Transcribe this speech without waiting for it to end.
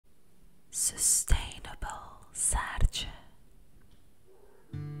Sustainable Saartje.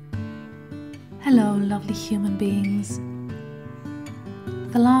 Hello, lovely human beings.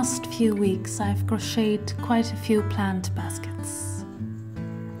 The last few weeks I've crocheted quite a few plant baskets.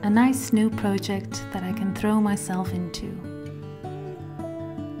 A nice new project that I can throw myself into.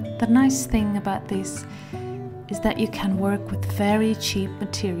 The nice thing about this is that you can work with very cheap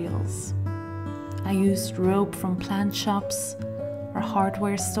materials. I used rope from plant shops or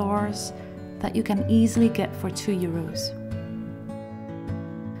hardware stores that you can easily get for €2.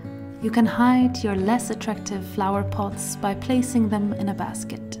 You can hide your less attractive flower pots by placing them in a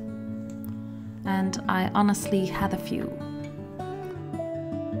basket. And I honestly had a few.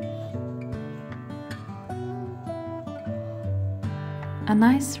 A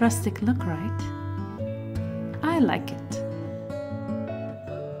nice rustic look, right? I like it.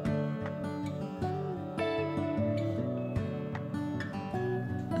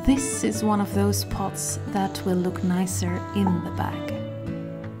 This is one of those pots that will look nicer in the bag.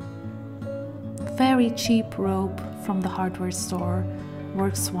 Very cheap rope from the hardware store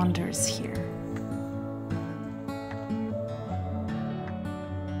works wonders here.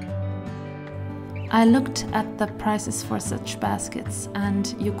 I looked at the prices for such baskets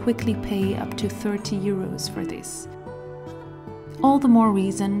and you quickly pay up to €30 for this. All the more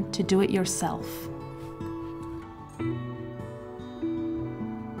reason to do it yourself.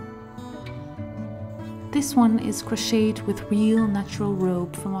 This one is crocheted with real natural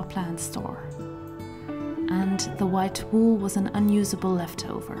rope from a plant store. And the white wool was an unusable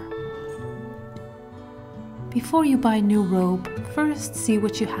leftover. Before you buy new rope, first see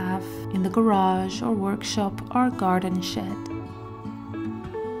what you have in the garage or workshop or garden shed.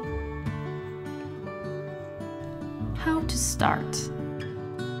 How to start?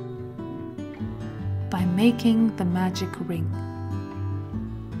 By making the magic ring.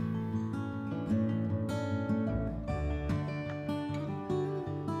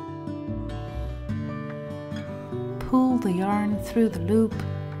 Pull the yarn through the loop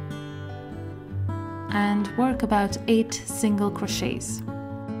and work about 8 single crochets.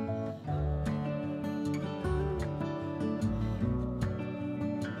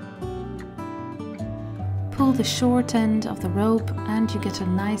 Pull the short end of the rope and you get a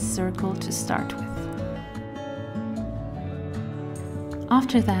nice circle to start with.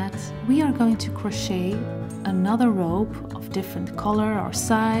 After that, we are going to crochet another rope of different color or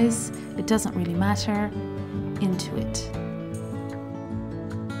size, it doesn't really matter, into it.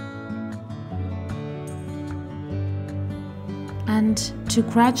 And to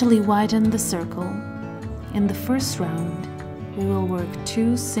gradually widen the circle, in the first round we will work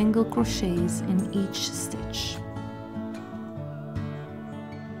 2 single crochets in each stitch.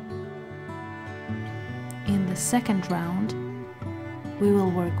 In the second round we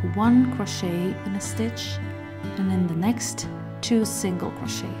will work 1 crochet in a stitch and in the next 2 single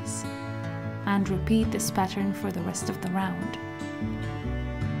crochets. And repeat this pattern for the rest of the round.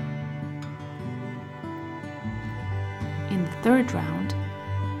 In the third round,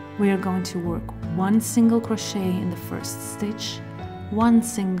 we are going to work 1 single crochet in the first stitch, 1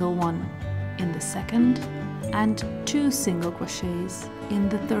 single one in the second, and 2 single crochets in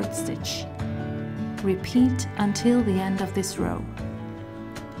the third stitch. Repeat until the end of this row.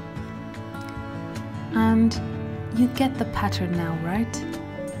 And you get the pattern now, right?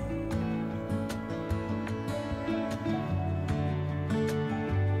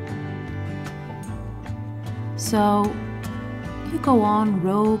 So you go on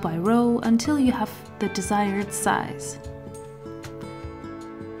row by row until you have the desired size.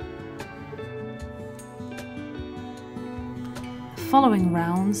 The following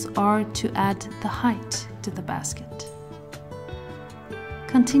rounds are to add the height to the basket.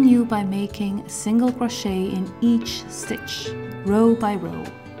 Continue by making a single crochet in each stitch, row by row.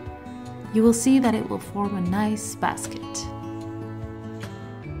 You will see that it will form a nice basket.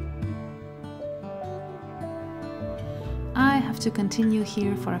 I have to continue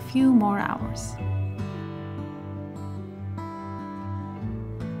here for a few more hours.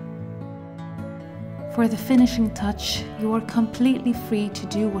 For the finishing touch, you are completely free to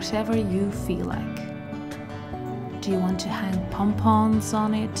do whatever you feel like. Do you want to hang pom-poms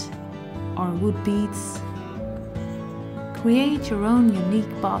on it or wood beads? Create your own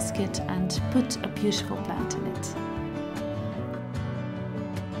unique basket and put a beautiful plant in it.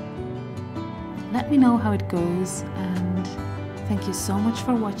 Let me know how it goes and thank you so much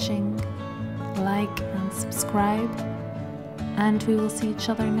for watching. Like and subscribe and we will see each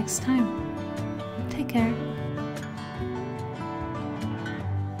other next time. Take care.